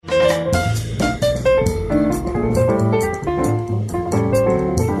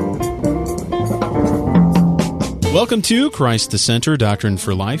Welcome to Christ the Center, Doctrine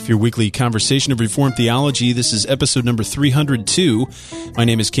for Life, your weekly conversation of Reformed theology. This is episode number 302. My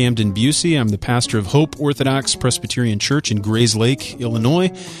name is Camden Busey. I'm the pastor of Hope Orthodox Presbyterian Church in Grayslake, Illinois.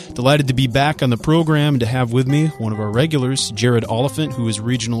 Delighted to be back on the program and to have with me one of our regulars, Jared Oliphant, who is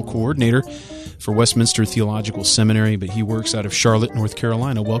regional coordinator for Westminster Theological Seminary, but he works out of Charlotte, North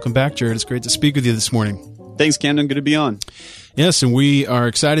Carolina. Welcome back, Jared. It's great to speak with you this morning. Thanks, Camden. Good to be on. Yes, and we are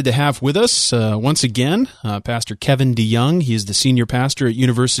excited to have with us once again Pastor Kevin DeYoung. He is the senior pastor at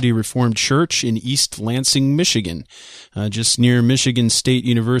University Reformed Church in East Lansing, Michigan, just near Michigan State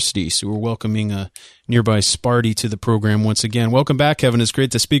University. So we're welcoming nearby Sparty to the program once again. Welcome back, Kevin. It's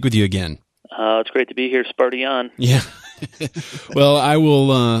great to speak with you again. It's great to be here, Sparty on. Yeah. Well, I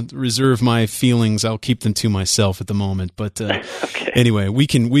will reserve my feelings. I'll keep them to myself at the moment. But okay. Anyway, we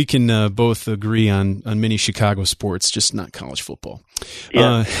can both agree on many Chicago sports, just not college football.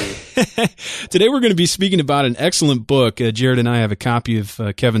 Yeah. Today we're going to be speaking about an excellent book. Jared and I have a copy of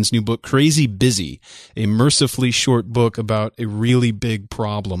Kevin's new book, Crazy Busy, a mercifully short book about a really big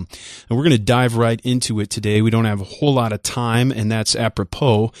problem. And we're going to dive right into it today. We don't have a whole lot of time, and that's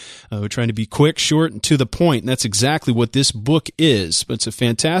apropos. We're trying to be quick, short, and to the point, and that's exactly what this book is. But it's a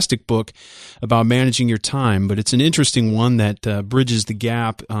fantastic book about managing your time, but it's an interesting one that bridges the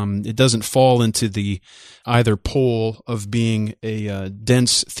gap. It doesn't fall into the either pole of being a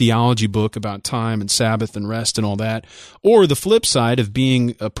dense theology book about time and Sabbath and rest and all that, or the flip side of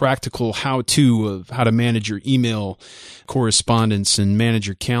being a practical how-to of how to manage your email correspondence and manage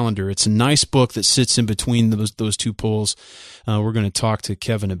your calendar. It's a nice book that sits in between those two poles. We're going to talk to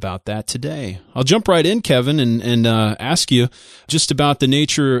Kevin about that today. I'll jump right in, Kevin, and ask you just about the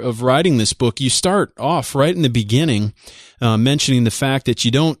nature of writing this book. You start off right in the beginning mentioning the fact that you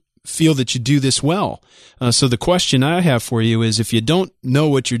don't feel that you do this well. So the question I have for you is, if you don't know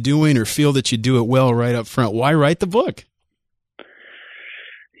what you're doing or feel that you do it well right up front, why write the book?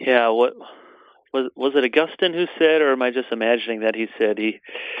 Yeah, what was it Augustine who said, or am I just imagining that he said he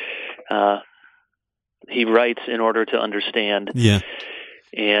writes in order to understand? Yeah.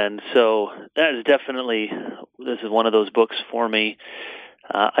 And so that is definitely, this is one of those books for me.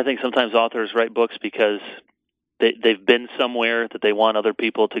 I think sometimes authors write books because they've been somewhere that they want other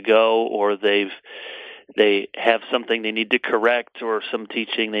people to go, or they have something they need to correct, or some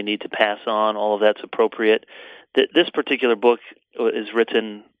teaching they need to pass on. All of that's appropriate. This particular book is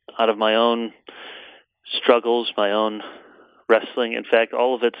written out of my own struggles, my own wrestling. In fact,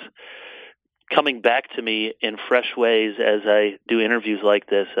 all of it's coming back to me in fresh ways as I do interviews like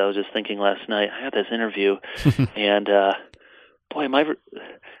this. I was just thinking last night, I had this interview, and boy, am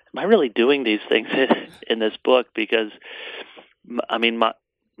I really doing these things in this book? Because, I mean,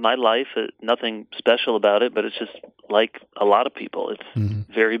 my life, nothing special about it, but it's just like a lot of people. It's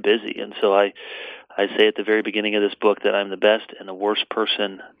very busy. And so I say at the very beginning of this book that I'm the best and the worst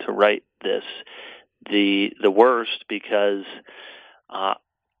person to write this. The worst because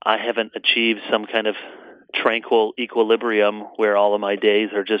I haven't achieved some kind of tranquil equilibrium where all of my days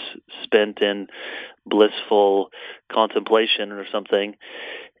are just spent in blissful contemplation or something.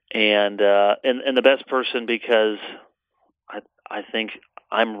 And the best person because I think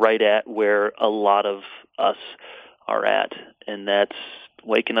I'm right at where a lot of us are at, and that's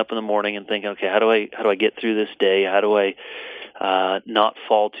waking up in the morning and thinking, okay, how do I get through this day? How do I not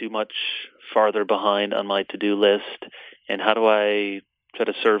fall too much farther behind on my to-do list? And how do I try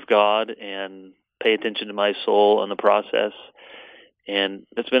to serve God and pay attention to my soul in the process? And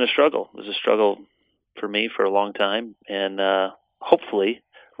it's been a struggle. It was a struggle for me for a long time, and hopefully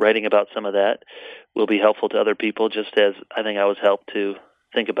writing about some of that will be helpful to other people, just as I think I was helped to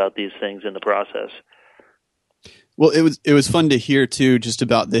think about these things in the process. Well, it was fun to hear too, just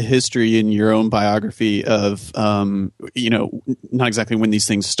about the history in your own biography of, not exactly when these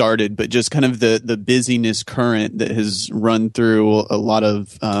things started, but just kind of the busyness current that has run through a lot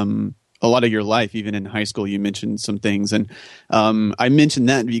of your life. Even in high school, you mentioned some things, and I mentioned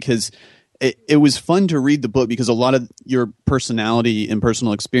that because it was fun to read the book because a lot of your personality and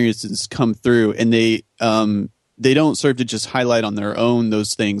personal experiences come through, and they don't serve to just highlight on their own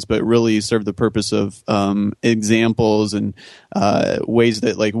those things, but really serve the purpose of examples and ways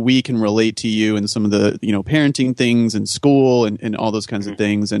that like we can relate to you and some of the parenting things and school and all those kinds of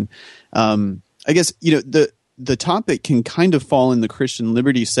things. And I guess the topic can kind of fall in the Christian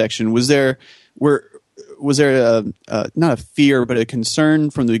liberty section. Was there not a fear, but a concern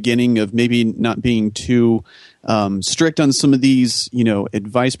from the beginning of maybe not being too strict on some of these,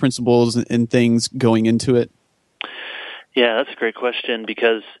 advice principles and things going into it? Yeah, that's a great question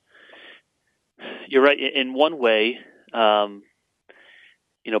because you're right. In one way,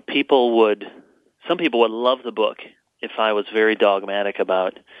 people would some people would love the book if I was very dogmatic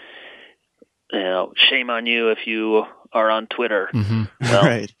about, shame on you if you are on Twitter. Mm-hmm. Well,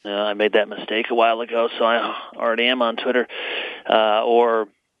 right. I made that mistake a while ago, so I already am on Twitter. Or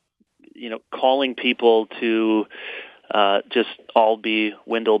calling people to just all be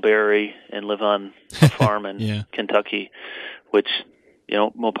Wendellberry and live on a farm in Kentucky, which,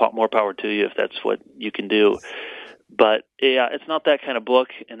 more power to you if that's what you can do. But yeah, it's not that kind of book,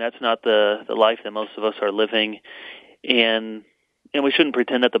 and that's not the life that most of us are living. And we shouldn't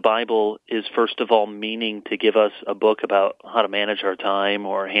pretend that the Bible is, first of all, meaning to give us a book about how to manage our time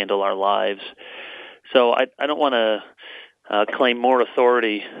or handle our lives. So I don't want to claim more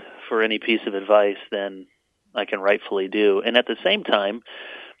authority for any piece of advice than I can rightfully do. And at the same time,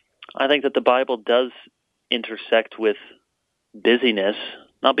 I think that the Bible does intersect with busyness,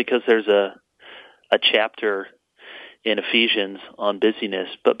 not because there's a chapter in Ephesians on busyness,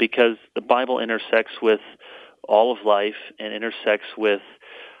 but because the Bible intersects with all of life and intersects with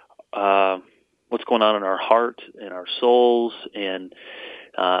what's going on in our heart and our souls and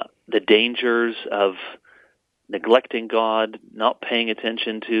the dangers of neglecting God, not paying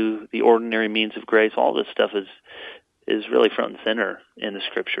attention to the ordinary means of grace. All this stuff is really front and center in the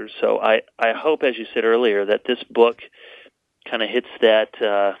Scriptures. So I hope, as you said earlier, that this book kind of hits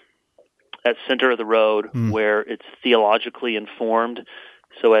that center of the road where it's theologically informed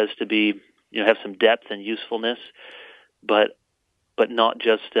so as to be, have some depth and usefulness, but not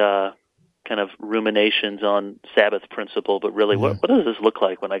just kind of ruminations on Sabbath principle, but really what does this look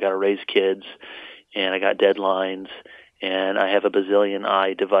like when I got to raise kids and I got deadlines and I have a bazillion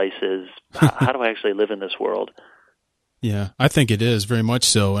eye devices? How do I actually live in this world? Yeah, I think it is very much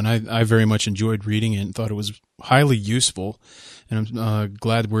so, and I very much enjoyed reading it and thought it was highly useful, and I'm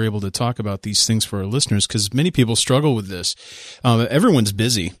glad we're able to talk about these things for our listeners because many people struggle with this. Everyone's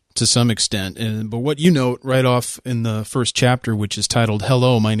busy to some extent, but what you note right off in the first chapter, which is titled,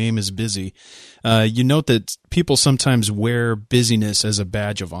 "Hello, my name is Busy," you note that people sometimes wear busyness as a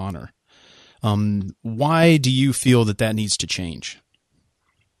badge of honor. Why do you feel that needs to change?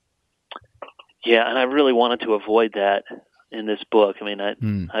 Yeah, and I really wanted to avoid that in this book. I mean,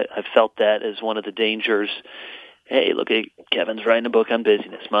 I felt that as one of the dangers. Hey, look, Kevin's writing a book on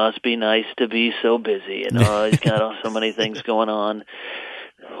busyness. Must be nice to be so busy. He's got so many things going on.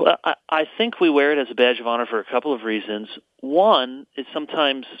 Well, I think we wear it as a badge of honor for a couple of reasons. One is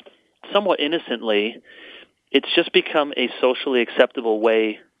sometimes, somewhat innocently, it's just become a socially acceptable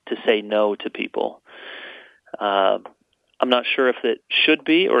way to say no to people. I'm not sure if it should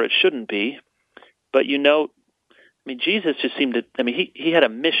be or it shouldn't be. But Jesus just seemed to, he had a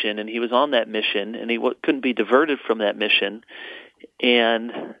mission, and he was on that mission, and he couldn't be diverted from that mission.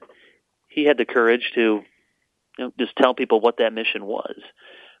 And he had the courage to just tell people what that mission was.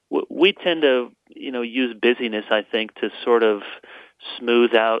 We tend to, use busyness, I think, to sort of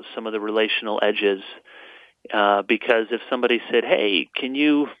smooth out some of the relational edges. Because if somebody said, hey, can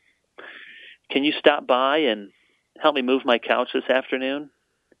you stop by and help me move my couch this afternoon?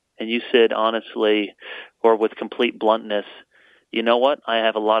 And you said honestly or with complete bluntness, you know what? I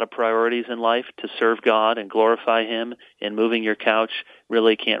have a lot of priorities in life to serve God and glorify Him, and moving your couch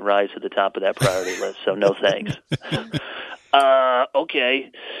really can't rise to the top of that priority list, so no thanks.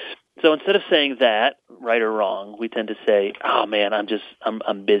 Okay. So instead of saying that, right or wrong, we tend to say, oh man,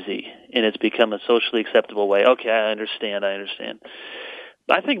 I'm busy. And it's become a socially acceptable way. Okay, I understand.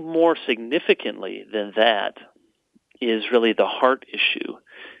 But I think more significantly than that is really the heart issue.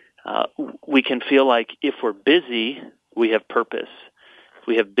 We can feel like if we're busy, we have purpose. If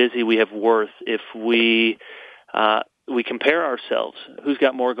we have busy, we have worth. If we compare ourselves, who's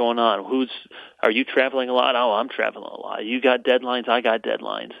got more going on? Are you traveling a lot? Oh, I'm traveling a lot. You got deadlines, I got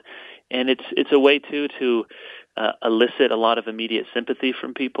deadlines. And it's a way too to elicit a lot of immediate sympathy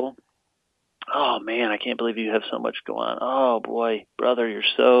from people. Oh man, I can't believe you have so much going on. Oh boy, brother, you're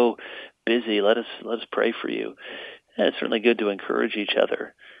so busy. Let us pray for you. And it's certainly good to encourage each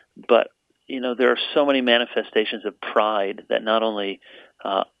other. But, there are so many manifestations of pride that not only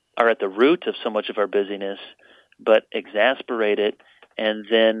are at the root of so much of our busyness, but exasperate it and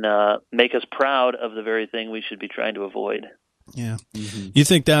then make us proud of the very thing we should be trying to avoid. Yeah. Mm-hmm. You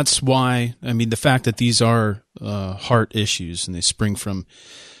think that's why, the fact that these are heart issues and they spring from,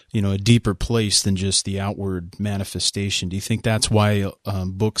 a deeper place than just the outward manifestation. Do you think that's why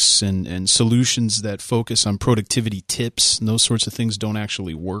books and solutions that focus on productivity tips and those sorts of things don't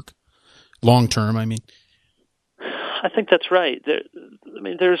actually work long term? I think that's right.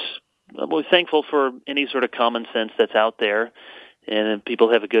 We're thankful for any sort of common sense that's out there, and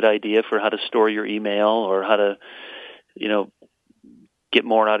people have a good idea for how to store your email or how to, get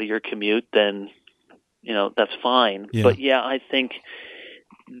more out of your commute than that's fine. Yeah. But yeah, I think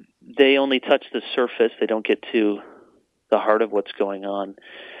they only touch the surface. They don't get to the heart of what's going on.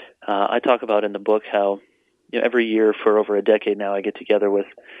 I talk about in the book how every year for over a decade now I get together with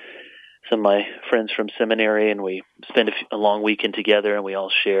some of my friends from seminary, and we spend a long weekend together, and we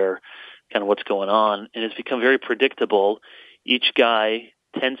all share kind of what's going on. And it's become very predictable. Each guy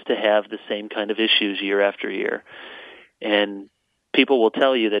tends to have the same kind of issues year after year. And people will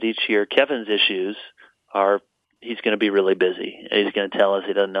tell you that each year Kevin's issues are he's going to be really busy. He's going to tell us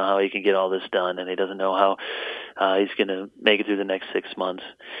he doesn't know how he can get all this done, and he doesn't know how he's going to make it through the next 6 months.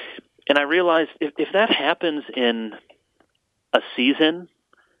 And I realized if that happens in a season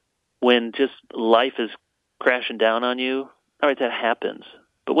when just life is crashing down on you, all right, that happens.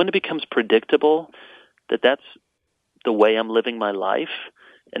 But when it becomes predictable that that's the way I'm living my life,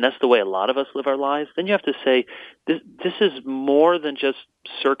 and that's the way a lot of us live our lives, then you have to say, this is more than just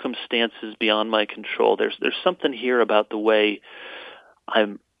circumstances beyond my control. There's something here about the way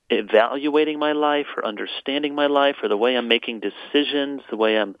I'm evaluating my life or understanding my life or the way I'm making decisions, the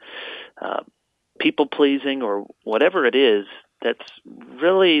way I'm people-pleasing or whatever it is, that's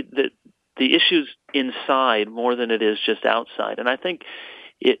really the issues inside more than it is just outside. And I think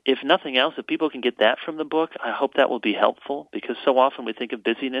if nothing else, if people can get that from the book, I hope that will be helpful, because so often we think of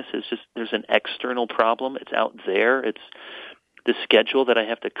busyness as just there's an external problem. It's out there. It's the schedule that I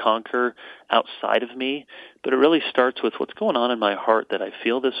have to conquer outside of me. But it really starts with what's going on in my heart, that I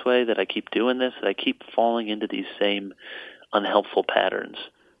feel this way, that I keep doing this, that I keep falling into these same unhelpful patterns.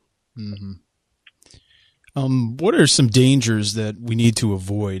 Mm-hmm. What are some dangers that we need to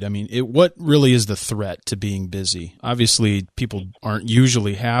avoid? I mean, what really is the threat to being busy? Obviously, people aren't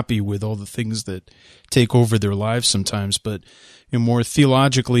usually happy with all the things that take over their lives sometimes, but more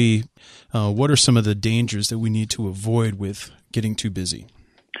theologically, what are some of the dangers that we need to avoid with getting too busy?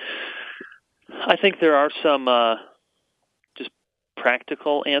 I think there are some just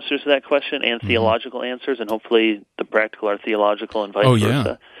practical answers to that question and theological answers, and hopefully the practical are theological and vice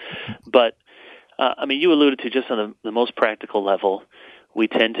versa. But you alluded to just on the most practical level, we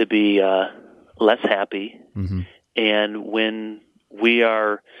tend to be less happy. Mm-hmm. And when we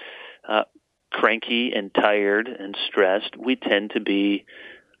are cranky and tired and stressed, we tend to be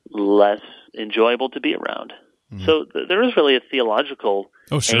less enjoyable to be around. Mm-hmm. So there is really a theological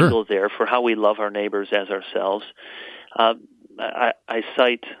angle there for how we love our neighbors as ourselves. I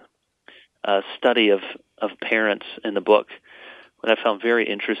cite a study of parents in the book that I found very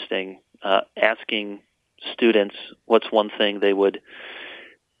interesting, asking students what's one thing they would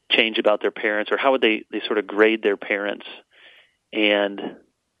change about their parents, or how would they sort of grade their parents. And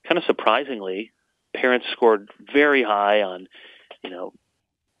kind of surprisingly, parents scored very high on,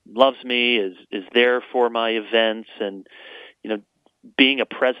 loves me, is there for my events, and, being a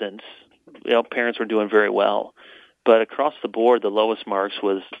presence. Parents were doing very well. But across the board, the lowest marks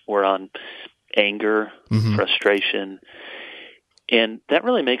were on anger, frustration. And that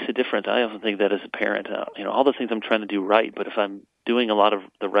really makes a difference. I often think that as a parent, all the things I'm trying to do right, but if I'm doing a lot of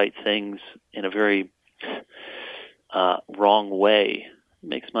the right things in a very wrong way, it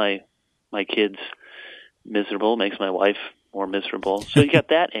makes my kids miserable, makes my wife more miserable. So you got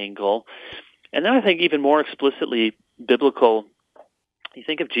that angle. And then I think even more explicitly biblical, you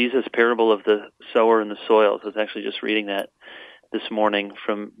think of Jesus' parable of the sower and the soils. I was actually just reading that this morning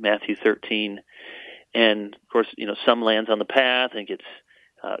from Matthew 13. And, of course, some lands on the path and gets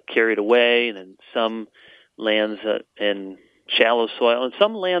carried away, and then some lands in shallow soil, and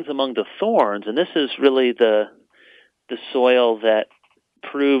some lands among the thorns. And this is really the soil that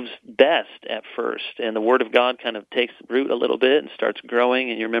proves best at first. And the Word of God kind of takes root a little bit and starts growing.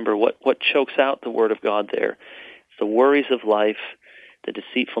 And you remember what chokes out the Word of God there. It's the worries of life, the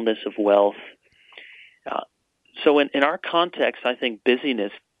deceitfulness of wealth. So in our context, I think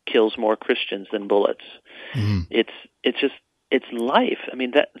busyness kills more Christians than bullets. Mm-hmm. It's life. I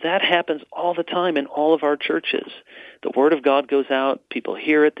mean, that happens all the time in all of our churches. The Word of God goes out, people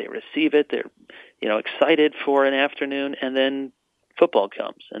hear it, they receive it, they're excited for an afternoon, and then football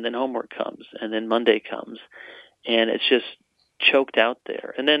comes, and then homework comes, and then Monday comes, and it's just choked out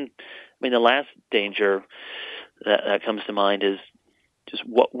there. And then, the last danger that comes to mind is just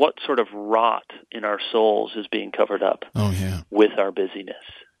what sort of rot in our souls is being covered up with our busyness,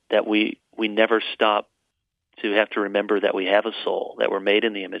 that we never stop to have to remember that we have a soul, that we're made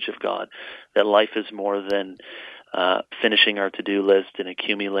in the image of God, that life is more than finishing our to-do list and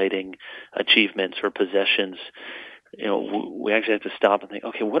accumulating achievements or possessions. We actually have to stop and think,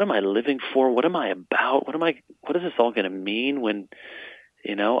 okay, what am I living for? What am I about? What is this all going to mean when,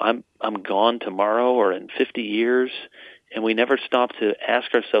 I'm gone tomorrow or in 50 years? And we never stop to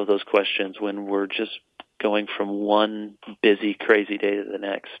ask ourselves those questions when we're just going from one busy, crazy day to the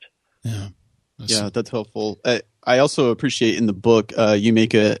next. Yeah. That's helpful. I also appreciate in the book you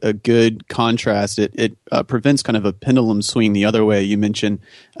make a good contrast. It prevents kind of a pendulum swing the other way. You mention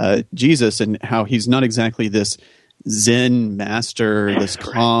Jesus and how he's not exactly this Zen master, this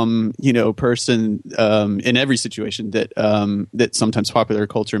calm, person in every situation that sometimes popular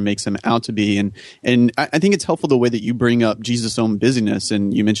culture makes him out to be. And I think it's helpful the way that you bring up Jesus' own busyness.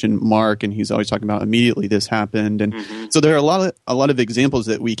 And you mentioned Mark, and he's always talking about immediately this happened. And so there are a lot of examples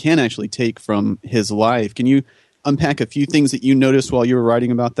that we can actually take from his life. Can you unpack a few things that you noticed while you were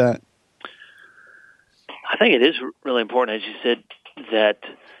writing about that? I think it is really important, as you said, that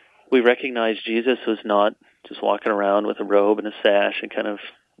we recognize Jesus was not just walking around with a robe and a sash and kind of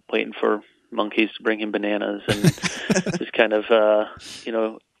waiting for monkeys to bring him bananas and just kind of,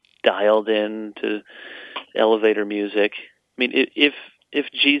 dialed in to elevator music. I mean, if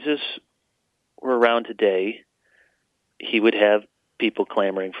Jesus were around today, he would have people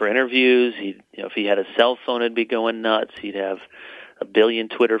clamoring for interviews. If he had a cell phone, it'd be going nuts. He'd have 1 billion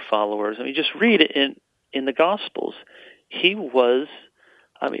Twitter followers. I mean, just read it in the Gospels. He was.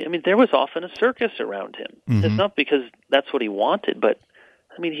 I mean, there was often a circus around him. Mm-hmm. It's not because that's what he wanted, but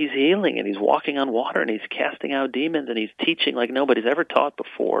he's healing and he's walking on water and he's casting out demons and he's teaching like nobody's ever taught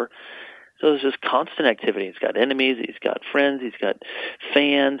before. So there's just constant activity. He's got enemies, he's got friends, he's got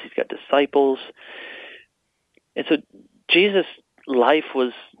fans, he's got disciples. And so Jesus' life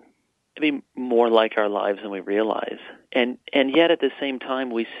was more like our lives than we realize. And yet at the same time,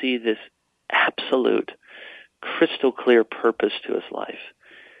 we see this absolute, crystal clear purpose to his life,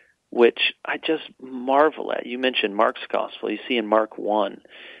 which I just marvel at. You mentioned Mark's gospel. You see in Mark 1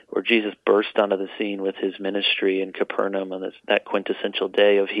 where Jesus burst onto the scene with his ministry in Capernaum on that quintessential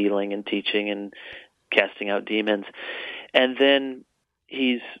day of healing and teaching and casting out demons. And then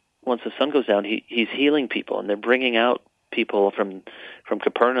once the sun goes down, he's healing people, and they're bringing out people from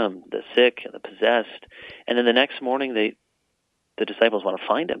Capernaum, the sick and the possessed. And then the next morning the disciples want to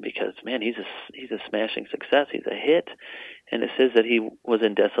find him because, man, he's a smashing success. He's a hit. And it says that he was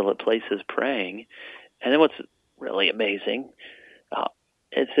in desolate places praying. And then what's really amazing,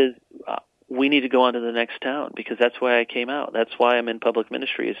 it says, we need to go on to the next town because that's why I came out. That's why I'm in public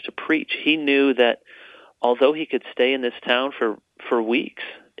ministry, is to preach. He knew that although he could stay in this town for weeks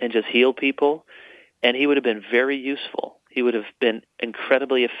and just heal people, and he would have been very useful. He would have been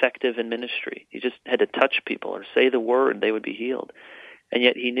incredibly effective in ministry. He just had to touch people or say the word, they would be healed. And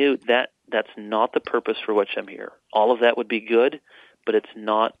yet he knew that that's not the purpose for which I'm here. All of that would be good, but it's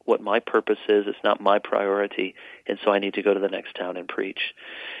not what my purpose is. It's not my priority. And so I need to go to the next town and preach.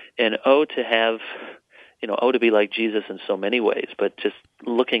 And to be like Jesus in so many ways, but just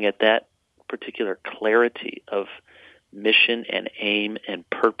looking at that particular clarity of mission and aim and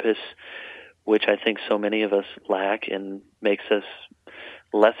purpose, which I think so many of us lack and makes us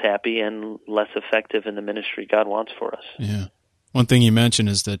less happy and less effective in the ministry God wants for us. Yeah. One thing you mentioned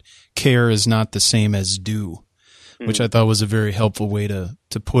is that care is not the same as do, which I thought was a very helpful way to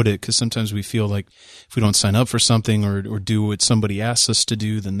put it, because sometimes we feel like if we don't sign up for something or do what somebody asks us to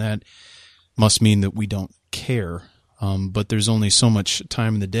do, then that must mean that we don't care. But there's only so much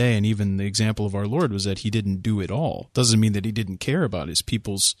time in the day, and even the example of our Lord was that he didn't do it all. Doesn't mean that he didn't care about his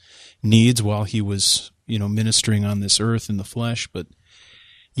people's needs while he was, ministering on this earth in the flesh, but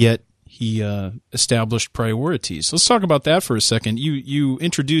yet he established priorities. Let's talk about that for a second. You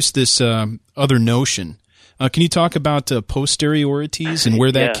introduced this other notion. Can you talk about posteriorities and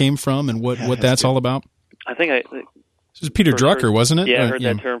where that came from and what that's all about? I think this was Peter Drucker, wasn't it? Yeah, I heard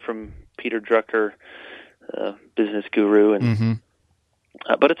that term from Peter Drucker, business guru, and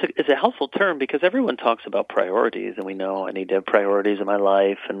but it's a helpful term because everyone talks about priorities, and we know I need to have priorities in my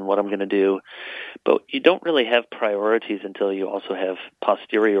life and what I'm going to do, but you don't really have priorities until you also have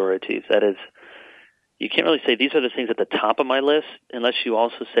posteriorities. That is, you can't really say these are the things at the top of my list unless you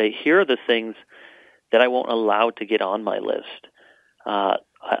also say here are the things that I won't allow to get on my list.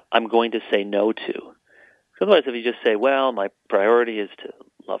 I'm going to say no to. Otherwise, if you just say, well, my priority is to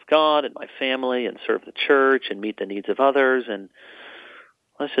love God and my family and serve the church and meet the needs of others, and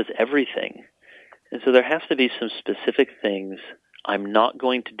that's just everything. And so there has to be some specific things. I'm not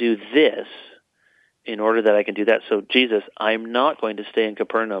going to do this in order that I can do that. So Jesus, I'm not going to stay in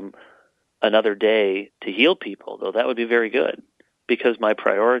Capernaum another day to heal people, though that would be very good, because my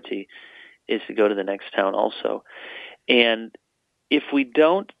priority is to go to the next town also. And if we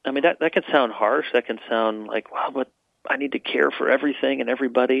don't, that can sound harsh. That can sound like, wow, but I need to care for everything and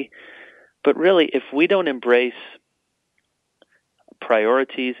everybody. But really, if we don't embrace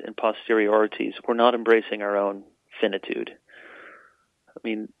priorities and posteriorities, we're not embracing our own finitude.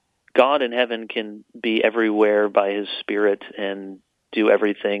 God in heaven can be everywhere by His Spirit and do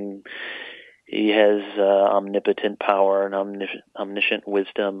everything. He has omnipotent power and omniscient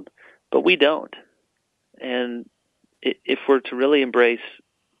wisdom, but we don't. And if we're to really embrace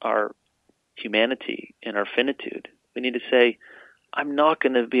our humanity and our finitude, we need to say, I'm not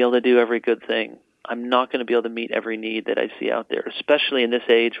going to be able to do every good thing. I'm not going to be able to meet every need that I see out there, especially in this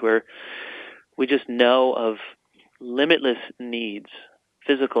age where we just know of limitless needs,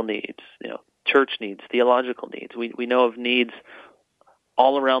 physical needs, church needs, theological needs. We know of needs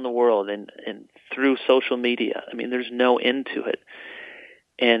all around the world and through social media. I mean, there's no end to it.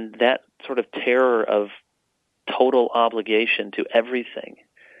 And that sort of terror of total obligation to everything,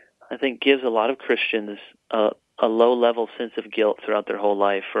 I think, gives a lot of Christians a low-level sense of guilt throughout their whole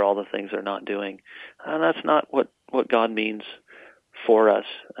life for all the things they're not doing. And that's not what God means for us.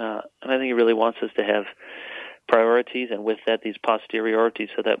 And I think He really wants us to have priorities, and with that, these posteriorities,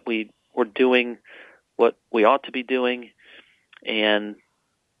 so that we're doing what we ought to be doing, and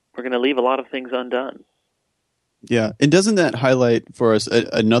we're going to leave a lot of things undone. Yeah. And doesn't that highlight for us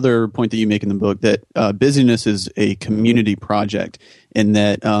another point that you make in the book, that busyness is a community project, and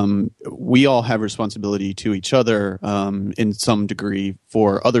that we all have responsibility to each other in some degree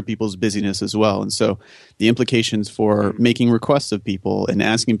for other people's busyness as well. And so the implications for making requests of people and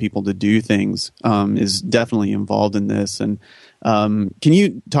asking people to do things is definitely involved in this. And can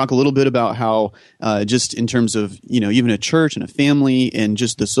you talk a little bit about how, just in terms of, even a church and a family and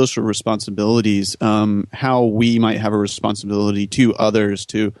just the social responsibilities, how we might have a responsibility to others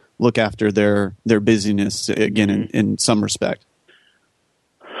to look after their busyness, again, in some respect?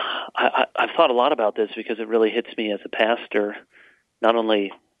 I've thought a lot about this because it really hits me as a pastor, not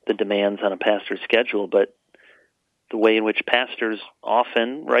only the demands on a pastor's schedule, but the way in which pastors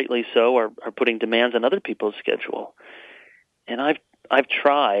often, rightly so, are putting demands on other people's schedule. And I've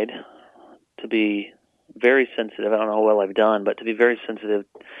tried to be very sensitive. I don't know how well I've done, but to be very sensitive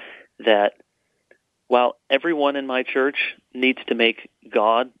that while everyone in my church needs to make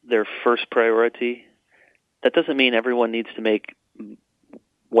God their first priority, that doesn't mean everyone needs to make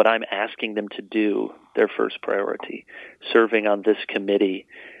what I'm asking them to do their first priority, serving on this committee,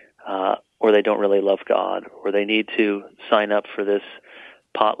 or they don't really love God, or they need to sign up for this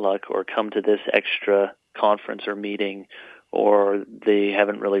potluck or come to this extra conference or meeting, or they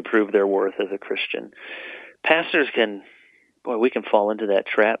haven't really proved their worth as a Christian. Pastors we can fall into that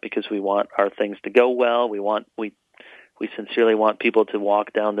trap because we want our things to go well. We sincerely want people to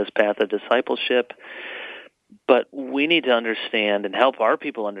walk down this path of discipleship. But we need to understand and help our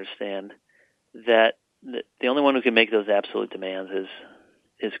people understand that the only one who can make those absolute demands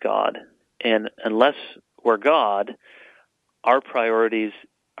is God. And unless we're God, our priorities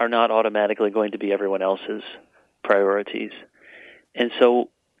are not automatically going to be everyone else's priorities. And so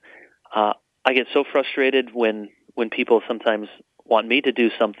I get so frustrated when people sometimes want me to do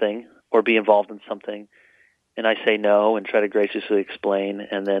something or be involved in something, and I say no and try to graciously explain,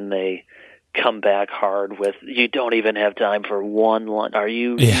 and then they come back hard with, you don't even have time for one lunch.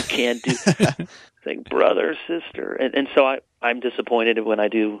 You can't do think, brother, sister. And so I'm disappointed when I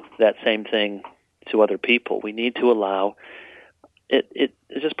do that same thing to other people. We need to allow it's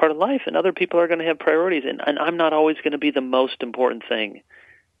just part of life, and other people are going to have priorities, and I'm not always going to be the most important thing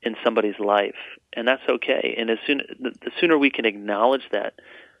in somebody's life, and that's okay. And the sooner we can acknowledge that,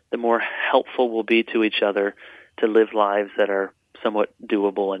 the more helpful we'll be to each other to live lives that are somewhat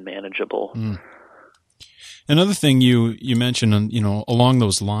doable and manageable. Another thing you mentioned, along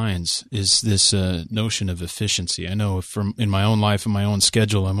those lines, is this notion of efficiency. I know in my own life and my own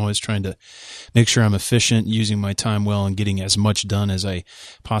schedule, I'm always trying to make sure I'm efficient, using my time well, and getting as much done as I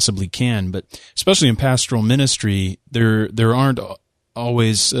possibly can. But especially in pastoral ministry, there aren't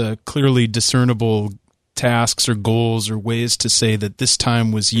always clearly discernible tasks or goals or ways to say that this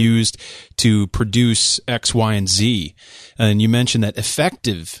time was used to produce X, Y, and Z. And you mentioned that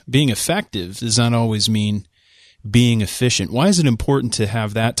being effective does not always mean being efficient. Why is it important to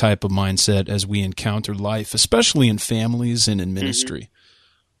have that type of mindset as we encounter life, especially in families and in ministry?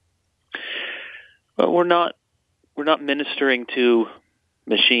 Well, we're not ministering to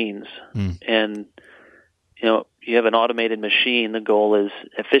machines. And you have an automated machine. The goal is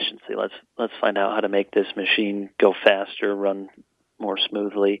efficiency. Let's find out how to make this machine go faster, run more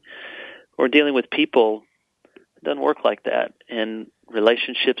smoothly. We're dealing with people. It doesn't work like that. And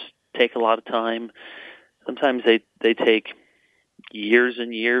relationships take a lot of time. Sometimes they take years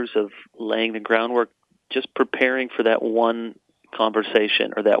and years of laying the groundwork, just preparing for that one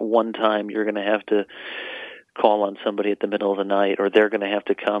conversation or that one time you're going to have to call on somebody at the middle of the night, or they're going to have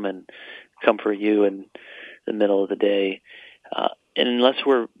to come and comfort you in the middle of the day. And unless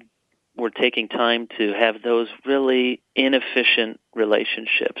we're we're taking time to have those really inefficient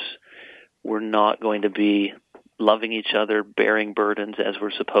relationships, we're not going to be loving each other, bearing burdens as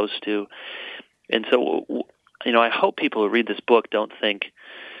we're supposed to. And so, I hope people who read this book don't think,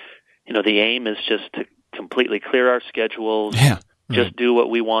 the aim is just to completely clear our schedules, just do what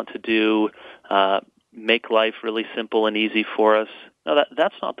we want to do, make life really simple and easy for us. No,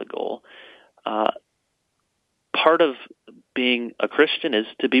 that's not the goal. Part of being a Christian is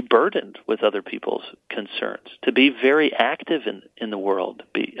to be burdened with other people's concerns, to be very active in the world,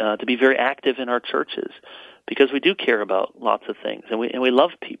 to be very active in our churches, because we do care about lots of things, and we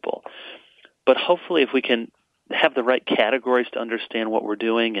love people. But hopefully, if we can have the right categories to understand what we're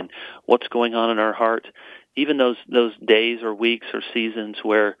doing and what's going on in our heart, even those days or weeks or seasons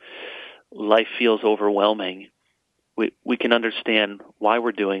where life feels overwhelming, we can understand why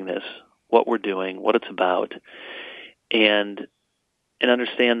we're doing this, what we're doing, what it's about, and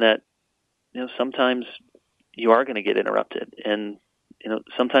understand that sometimes you are going to get interrupted. And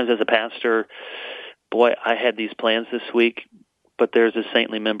sometimes as a pastor, boy, I had these plans this week, but there's a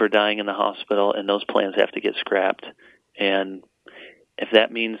saintly member dying in the hospital, and those plans have to get scrapped. And if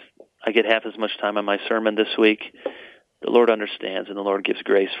that means I get half as much time on my sermon this week, the Lord understands, and the Lord gives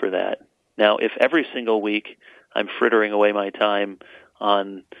grace for that. Now, if every single week I'm frittering away my time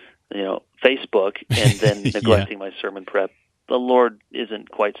on Facebook and then neglecting my sermon prep, the Lord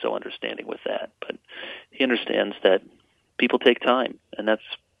isn't quite so understanding with that. But He understands that people take time, and that's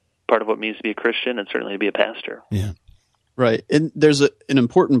part of what it means to be a Christian and certainly to be a pastor. Yeah. Right. And there's an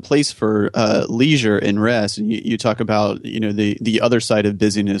important place for leisure and rest. And you talk about, the other side of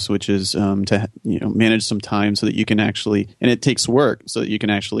busyness, which is to, manage some time so that you can actually, and it takes work so that you can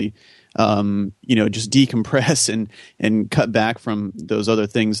actually, just decompress and cut back from those other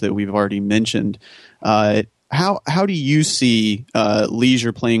things that we've already mentioned. How do you see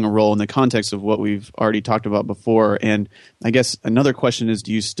leisure playing a role in the context of what we've already talked about before? And I guess another question is,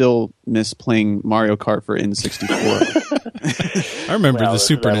 do you still miss playing Mario Kart for N64? I remember the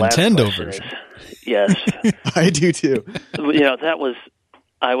Super Nintendo version. Yes. I do too. That was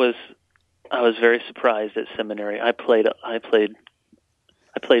I was very surprised at seminary. I played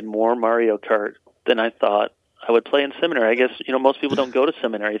more Mario Kart than I thought I would play in seminary. I guess, most people don't go to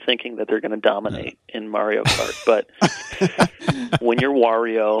seminary thinking that they're going to dominate in Mario Kart. But when you're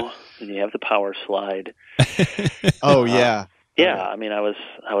Wario and you have the power slide. Oh, yeah. Yeah, I mean, I was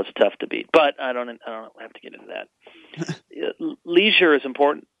tough to beat. But I don't have to get into that. Leisure is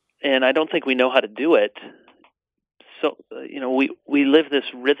important, and I don't think we know how to do it. So, we live this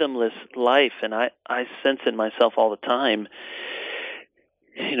rhythmless life, and I sense in myself all the time,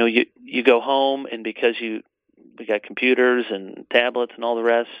 you go home, and because we got computers and tablets and all the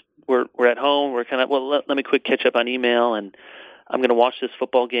rest, we're at home, we're kind of, let me quick catch up on email, and I'm going to watch this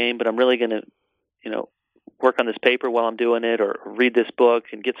football game, but I'm really going to, work on this paper while I'm doing it, or read this book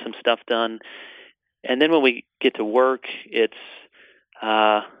and get some stuff done. And then when we get to work, it's,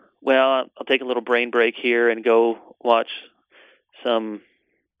 I'll take a little brain break here and go watch some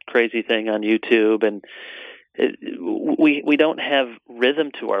crazy thing on YouTube. And we don't have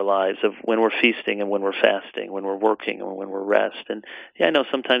rhythm to our lives of when we're feasting and when we're fasting, when we're working and when we're rest. And I know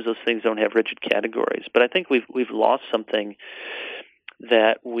sometimes those things don't have rigid categories, but I think we've lost something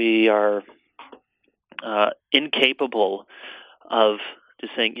that we are incapable of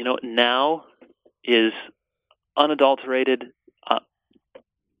just saying, now is unadulterated.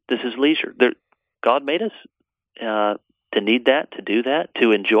 This is leisure. God made us to need that, to do that,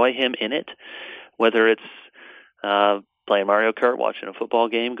 to enjoy Him in it, whether it's playing Mario Kart, watching a football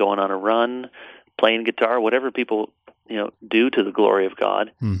game, going on a run, playing guitar, whatever people do to the glory of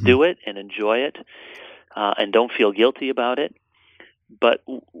God. Mm-hmm. Do it and enjoy it, and don't feel guilty about it. But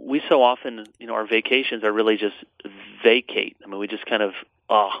we so often, our vacations are really just vacate. I mean, we just kind of,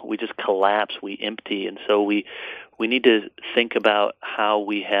 we just collapse, we empty. And so we need to think about how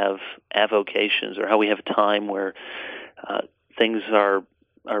we have avocations, or how we have time where things are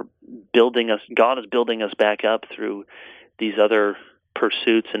building us. God is building us back up through these other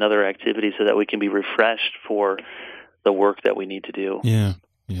pursuits and other activities so that we can be refreshed for the work that we need to do. Yeah,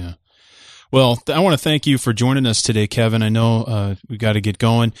 yeah. Well, I want to thank you for joining us today, Kevin. I know we got to get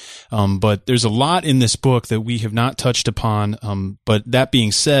going, but there's a lot in this book that we have not touched upon. But that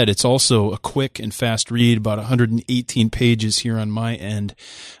being said, it's also a quick and fast read, about 118 pages here on my end.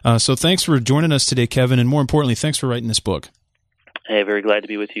 So thanks for joining us today, Kevin, and more importantly, thanks for writing this book. Hey, very glad to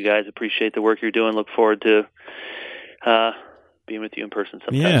be with you guys. Appreciate the work you're doing. Look forward to being with you in person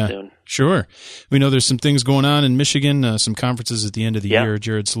sometime soon. Sure. We know there's some things going on in Michigan, some conferences at the end of the year.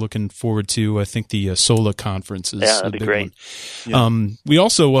 Jared's looking forward to, I think, the SOLA conference is that'd be great. Yeah. We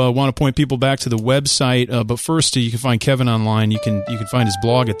also want to point people back to the website, but first you can find Kevin online. You can find his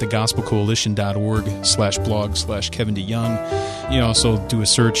blog at thegospelcoalition.org/blog/Kevin DeYoung. You also do a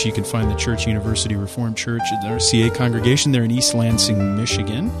search. You can find the Church University Reformed Church, our CA congregation there in East Lansing,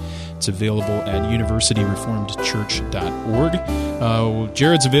 Michigan. It's available at universityreformedchurch.org.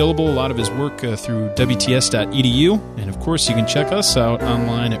 Jared's available, a lot of his work through wts.edu. And, of course, you can check us out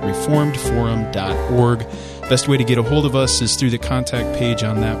online at reformedforum.org. Best way to get a hold of us is through the contact page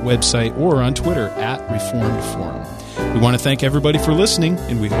on that website or on Twitter at Reformed Forum. We want to thank everybody for listening,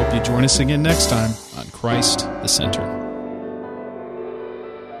 and we hope you join us again next time on Christ the Center.